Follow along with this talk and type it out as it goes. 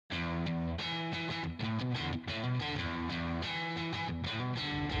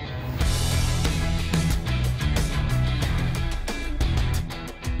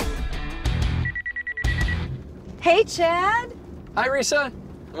Hey, Chad. Hi, Risa.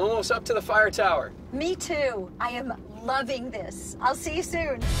 I'm almost up to the fire tower. Me too. I am loving this. I'll see you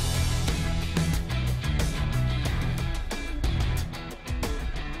soon.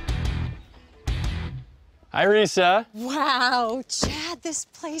 Hi, Risa. Wow, Chad, this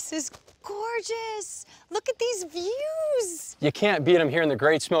place is gorgeous. Look at these views. You can't beat them here in the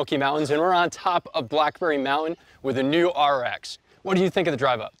Great Smoky Mountains, and we're on top of Blackberry Mountain with a new RX. What do you think of the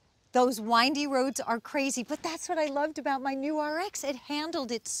drive up? Those windy roads are crazy, but that's what I loved about my new RX. It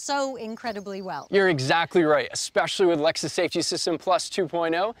handled it so incredibly well. You're exactly right, especially with Lexus Safety System Plus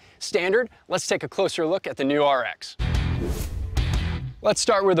 2.0 standard. Let's take a closer look at the new RX. Let's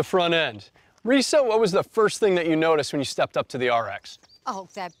start with the front end. Risa, what was the first thing that you noticed when you stepped up to the RX? Oh,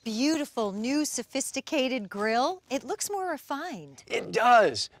 that beautiful new sophisticated grille. It looks more refined. It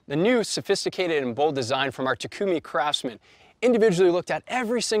does. The new sophisticated and bold design from our Takumi craftsmen individually looked at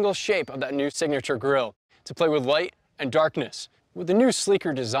every single shape of that new signature grille to play with light and darkness. With the new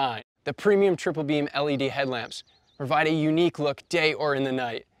sleeker design, the premium triple beam LED headlamps provide a unique look day or in the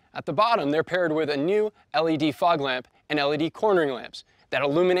night. At the bottom, they're paired with a new LED fog lamp and LED cornering lamps that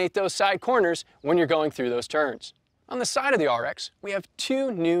illuminate those side corners when you're going through those turns. On the side of the RX, we have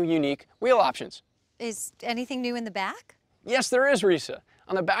two new unique wheel options. Is anything new in the back? Yes, there is, Risa.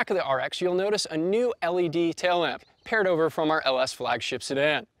 On the back of the RX, you'll notice a new LED tail lamp paired over from our LS flagship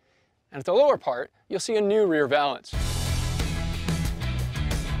sedan. And at the lower part, you'll see a new rear valance.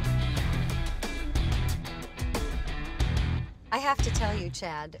 I have to tell you,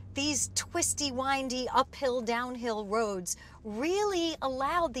 Chad, these twisty, windy, uphill, downhill roads really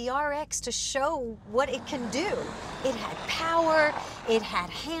allowed the RX to show what it can do. It had power, it had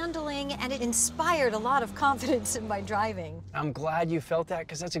handling, and it inspired a lot of confidence in my driving. I'm glad you felt that,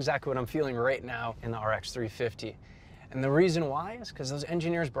 because that's exactly what I'm feeling right now in the RX 350. And the reason why is because those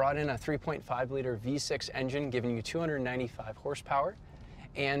engineers brought in a 3.5-liter V6 engine giving you 295 horsepower,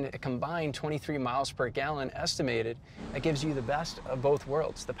 and a combined 23 miles per gallon estimated that gives you the best of both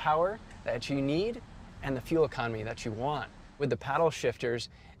worlds, the power that you need and the fuel economy that you want. With the paddle shifters,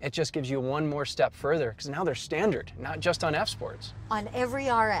 it just gives you one more step further, because now they're standard, not just on F-Sports. On every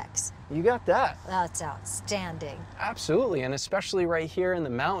RX. You got that. That's outstanding. Absolutely, and especially right here in the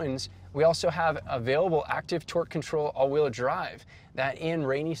mountains, we also have available active torque control all-wheel drive that in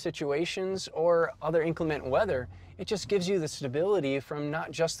rainy situations or other inclement weather, it just gives you the stability from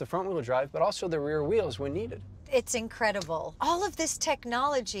not just the front wheel drive, but also the rear wheels when needed. It's incredible. All of this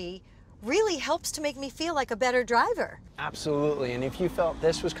technology really helps to make me feel like a better driver. Absolutely, and if you felt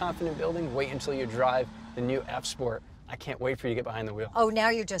this was confident building, wait until you drive the new F-Sport. I can't wait for you to get behind the wheel. Oh, now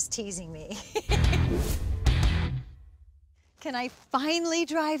you're just teasing me. Can I finally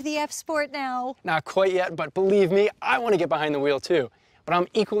drive the F-Sport now? Not quite yet, but believe me, I want to get behind the wheel too. But I'm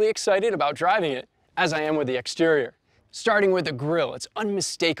equally excited about driving it as I am with the exterior. Starting with the grille, it's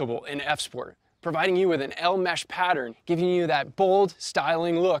unmistakable in F-Sport, providing you with an L-mesh pattern, giving you that bold,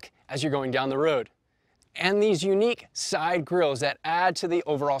 styling look as you're going down the road. And these unique side grills that add to the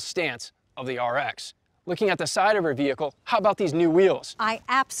overall stance of the RX. Looking at the side of our vehicle, how about these new wheels? I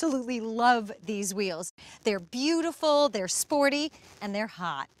absolutely love these wheels. They're beautiful, they're sporty, and they're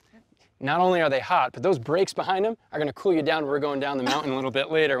hot. Not only are they hot, but those brakes behind them are going to cool you down when we're going down the mountain a little bit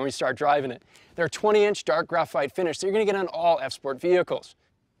later when we start driving it. They're a 20-inch dark graphite finish that you're going to get on all F-Sport vehicles.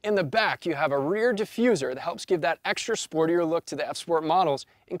 In the back, you have a rear diffuser that helps give that extra sportier look to the F-Sport models,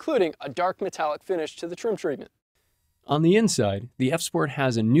 including a dark metallic finish to the trim treatment. On the inside, the F-Sport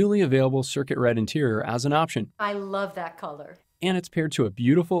has a newly available circuit red interior as an option. I love that color. And it's paired to a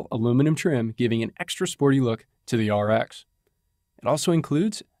beautiful aluminum trim, giving an extra sporty look to the RX. It also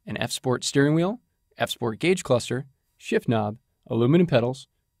includes an F-Sport steering wheel, F-Sport gauge cluster, shift knob, aluminum pedals,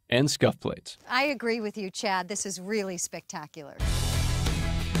 and scuff plates. I agree with you, Chad. This is really spectacular.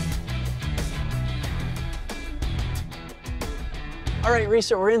 All right,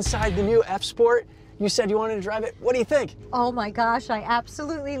 Risa, we're inside the new F-Sport. You said you wanted to drive it. What do you think? Oh my gosh, I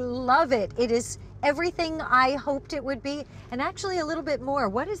absolutely love it. It is everything I hoped it would be, and actually a little bit more.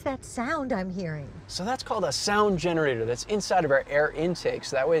 What is that sound I'm hearing? So that's called a sound generator that's inside of our air intake.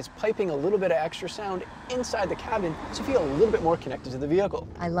 So that way it's piping a little bit of extra sound inside the cabin so you feel a little bit more connected to the vehicle.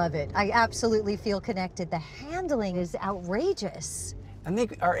 I love it. I absolutely feel connected. The handling is outrageous. And they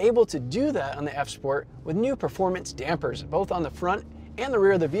are able to do that on the F-Sport with new performance dampers, both on the front and the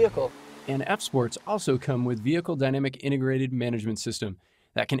rear of the vehicle. And F-Sports also come with Vehicle Dynamic Integrated Management System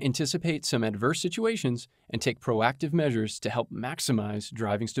that can anticipate some adverse situations and take proactive measures to help maximize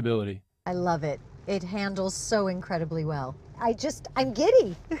driving stability. I love it. It handles so incredibly well. I'm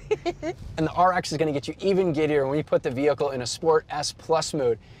giddy. And the RX is going to get you even giddier when we put the vehicle in a Sport S Plus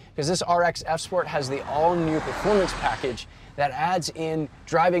mode, because this RX F Sport has the all-new performance package that adds in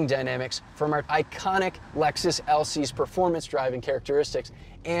driving dynamics from our iconic Lexus LC's performance driving characteristics,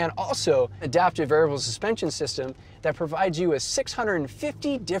 and also adaptive variable suspension system that provides you with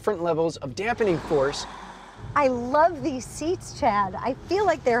 650 different levels of dampening force. I love these seats, Chad. I feel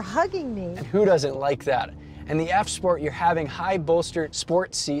like they're hugging me. And who doesn't like that? And the F Sport, you're having high bolstered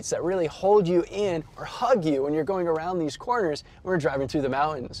sport seats that really hold you in or hug you when you're going around these corners when we're driving through the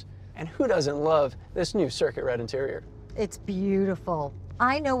mountains. And who doesn't love this new circuit red interior? It's beautiful.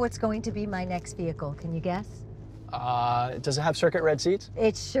 I know what's going to be my next vehicle. Can you guess? Does it have circuit red seats?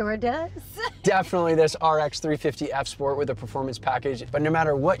 It sure does. Definitely this RX 350 F Sport with a performance package. But no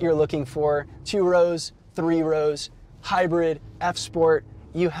matter what you're looking for, 2 rows, 3 rows, hybrid, F Sport,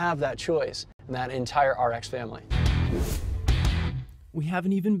 you have that choice in that entire RX family. We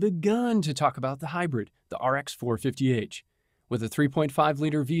haven't even begun to talk about the hybrid, the RX 450h. With a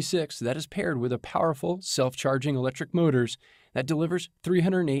 3.5-liter V6 that is paired with a powerful self-charging electric motors that delivers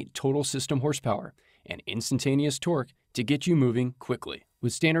 308 total system horsepower and instantaneous torque to get you moving quickly.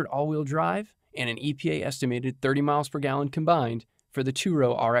 With standard all-wheel drive and an EPA estimated 30 miles per gallon combined for the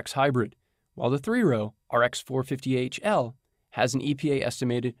 2-row RX hybrid, while the 3-row RX 450HL has an EPA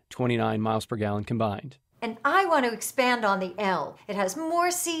estimated 29 miles per gallon combined. And I want to expand on the L. It has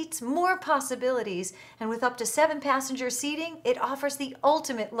more seats, more possibilities, and with up to 7 passenger seating, it offers the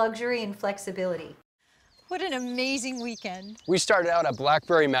ultimate luxury and flexibility. What an amazing weekend. We started out at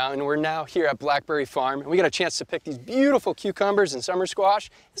Blackberry Mountain. We're now here at Blackberry Farm, and we got a chance to pick these beautiful cucumbers and summer squash.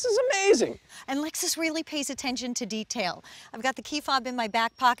 This is amazing. And Lexus really pays attention to detail. I've got the key fob in my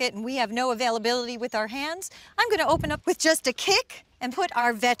back pocket, and we have no availability with our hands. I'm going to open up with just a kick and put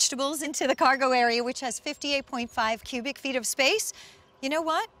our vegetables into the cargo area, which has 58.5 cubic feet of space. You know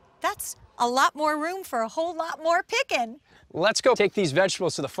what? That's a lot more room for a whole lot more picking. Let's go take these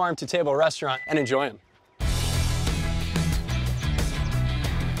vegetables to the farm to table restaurant and enjoy them.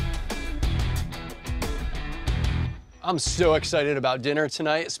 I'm so excited about dinner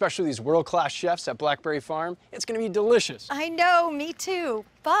tonight, especially these world-class chefs at Blackberry Farm. It's gonna be delicious. I know, me too,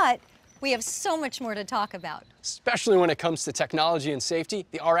 but we have so much more to talk about. Especially when it comes to technology and safety,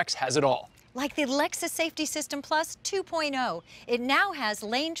 the RX has it all. Like the Lexus Safety System Plus 2.0. It now has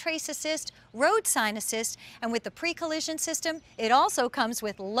lane trace assist, road sign assist, and with the pre-collision system, it also comes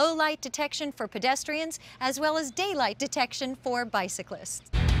with low light detection for pedestrians, as well as daylight detection for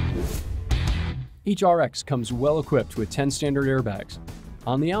bicyclists. Each RX comes well equipped with 10 standard airbags.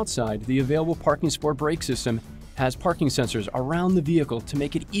 On the outside, the available parking sport brake system has parking sensors around the vehicle to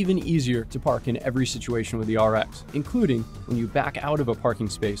make it even easier to park in every situation with the RX, including when you back out of a parking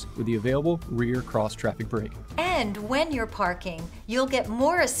space with the available rear cross traffic brake. And when you're parking, you'll get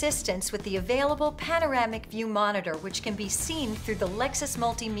more assistance with the available panoramic view monitor, which can be seen through the Lexus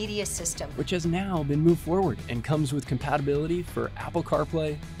multimedia system, which has now been moved forward and comes with compatibility for Apple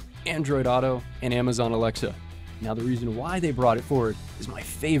CarPlay, Android Auto, and Amazon Alexa. Now the reason why they brought it forward is my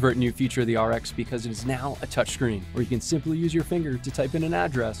favorite new feature of the RX, because it is now a touchscreen where you can simply use your finger to type in an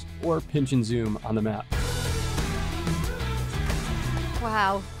address or pinch and zoom on the map.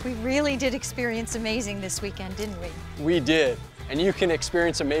 Wow, we really did experience amazing this weekend, didn't we? We did. And you can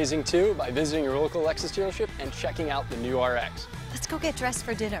experience amazing too by visiting your local Lexus dealership and checking out the new RX. Let's go get dressed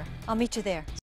for dinner. I'll meet you there.